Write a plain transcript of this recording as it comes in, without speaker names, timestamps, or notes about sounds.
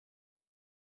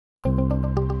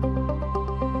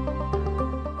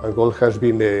And gold has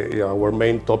been our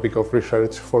main topic of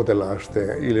research for the last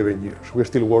 11 years. We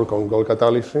still work on gold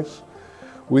catalysis.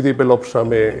 We developed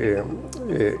some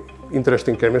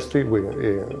interesting chemistry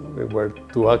where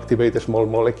to activate the small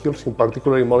molecules, in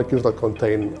particular molecules that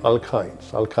contain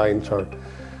alkynes. Alkynes are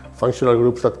functional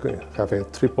groups that have a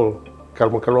triple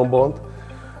carbon-carbon bond.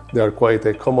 They are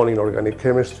quite common in organic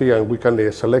chemistry, and we can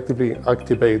selectively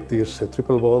activate this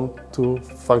triple bond to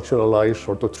functionalize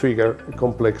or to trigger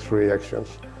complex reactions.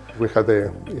 We had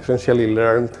essentially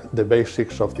learned the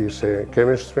basics of this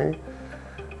chemistry.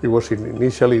 It was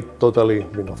initially totally,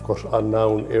 of course,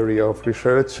 unknown area of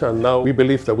research, and now we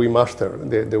believe that we master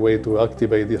the way to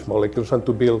activate these molecules and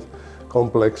to build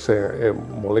complex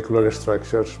molecular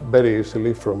structures very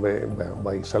easily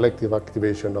by selective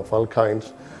activation of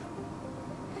alkynes.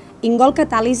 In gold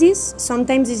catalysis,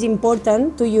 sometimes it's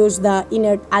important to use the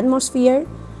inert atmosphere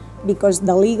because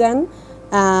the ligand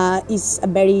is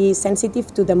very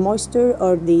sensitive to the moisture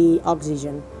or the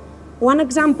oxygen. One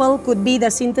example could be the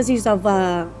synthesis of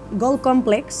a gold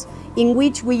complex in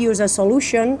which we use a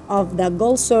solution of the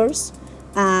gold source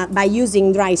by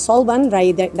using dry solvent,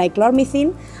 dry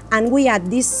dichloromethane, and we add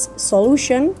this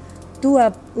solution to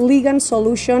a ligand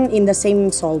solution in the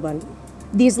same solvent.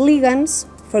 These ligands,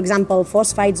 for example,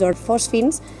 phosphides or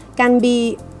phosphines, can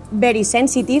be very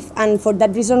sensitive, and for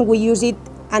that reason we use it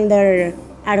under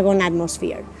argon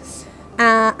atmosphere.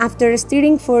 After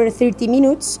stirring for 30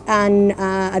 minutes and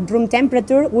at room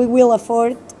temperature, we will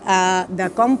afford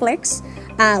the complex,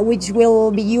 which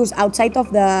will be used outside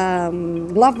of the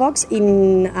glove box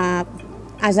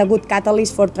as a good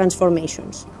catalyst for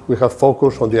transformations. We have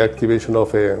focused on the activation of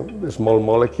small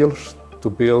molecules to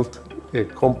build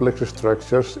complex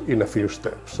structures in a few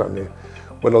steps. And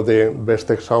one of the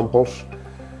best examples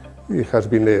has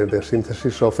been the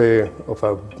synthesis of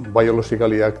a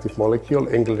biologically active molecule,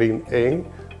 englyn A,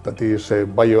 that is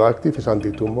bioactive, is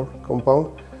anti-tumor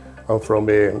compound.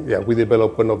 And we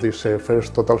developed one of these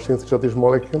first total synthesis of this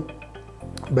molecule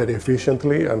very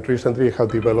efficiently, and recently have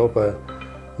developed a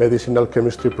medicinal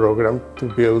chemistry program to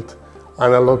build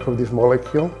analogs of this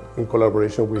molecule in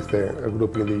collaboration with a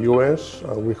group in the US,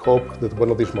 and we hope that one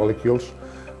of these molecules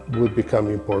would become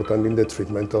important in the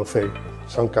treatment of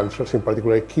some cancers, in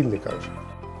particular kidney cancer.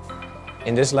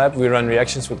 In this lab, we run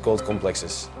reactions with gold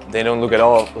complexes. They don't look at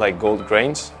all like gold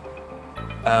grains.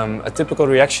 A typical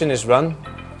reaction is run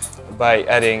by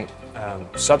adding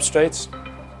substrates.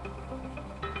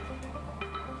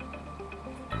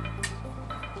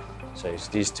 So it's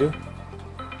these two.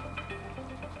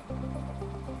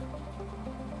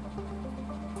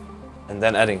 And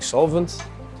then adding solvent.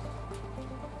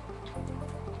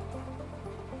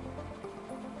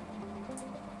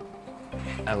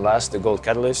 And last, the gold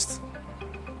catalyst.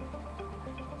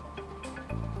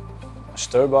 A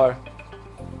stir bar.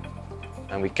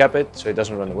 And we cap it so it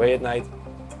doesn't run away at night.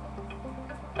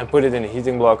 And put it in a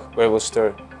heating block where it will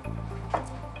stir.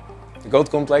 The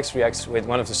gold complex reacts with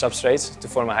one of the substrates to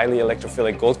form a highly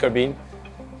electrophilic gold carbene,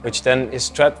 which then is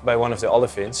trapped by one of the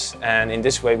olefins, and in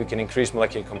this way we can increase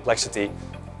molecular complexity,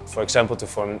 for example, to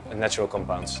form natural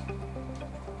compounds.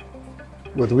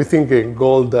 What we think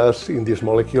gold does in these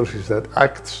molecules is that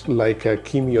acts like a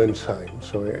chemoenzyme.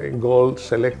 So gold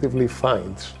selectively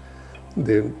finds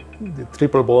the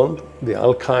triple bond, the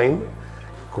alkyne,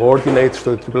 coordinates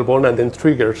to the triple bond, and then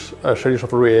triggers a series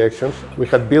of reactions. We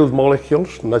had built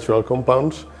molecules, natural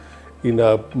compounds, in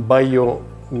a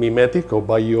biomimetic or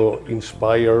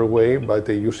bio-inspired way by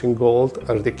using gold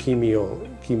as the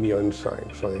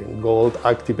chemoenzyme. So gold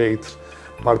activates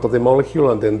part of the molecule,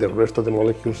 and then the rest of the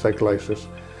molecule cyclizes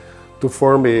to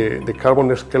form the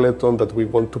carbon skeleton that we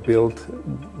want to build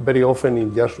very often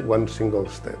in just one single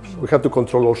step. We have to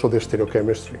control also the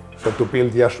stereochemistry, so to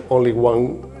build just only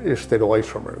one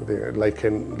stereoisomer,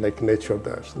 like nature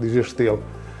does. This is still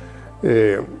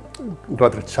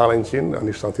rather challenging, and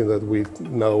it's something that we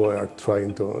now are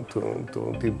trying to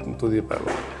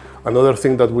develop. Another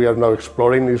thing that we are now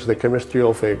exploring is the chemistry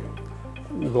of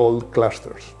gold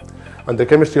clusters. And the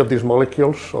chemistry of these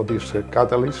molecules, of these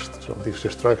catalysts, of these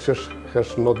structures,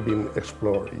 has not been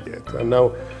explored yet. And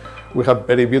now we have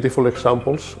very beautiful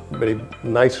examples, very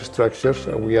nice structures,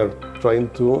 and we are trying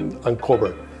to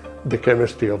uncover the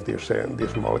chemistry of these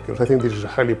molecules. I think this is a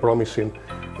highly promising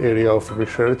area of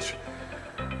research.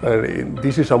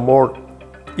 This is a more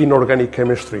inorganic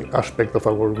chemistry aspect of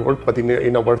our work, but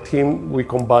in our team we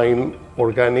combine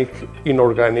organic,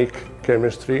 inorganic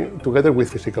chemistry together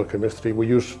with physical chemistry. We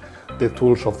use the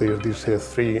tools of these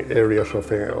three areas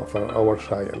of our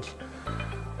science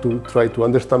to try to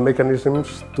understand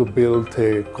mechanisms, to build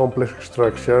complex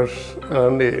structures,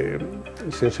 and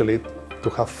essentially to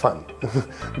have fun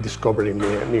discovering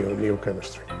new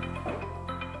chemistry.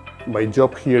 My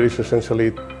job here is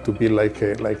essentially to be like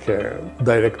a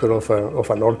director of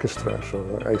an orchestra, so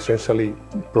essentially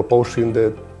proposing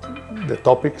the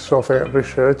topics of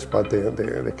research, but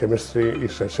the chemistry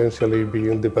is essentially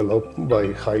being developed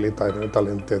by highly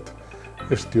talented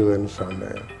students and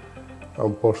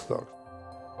postdocs.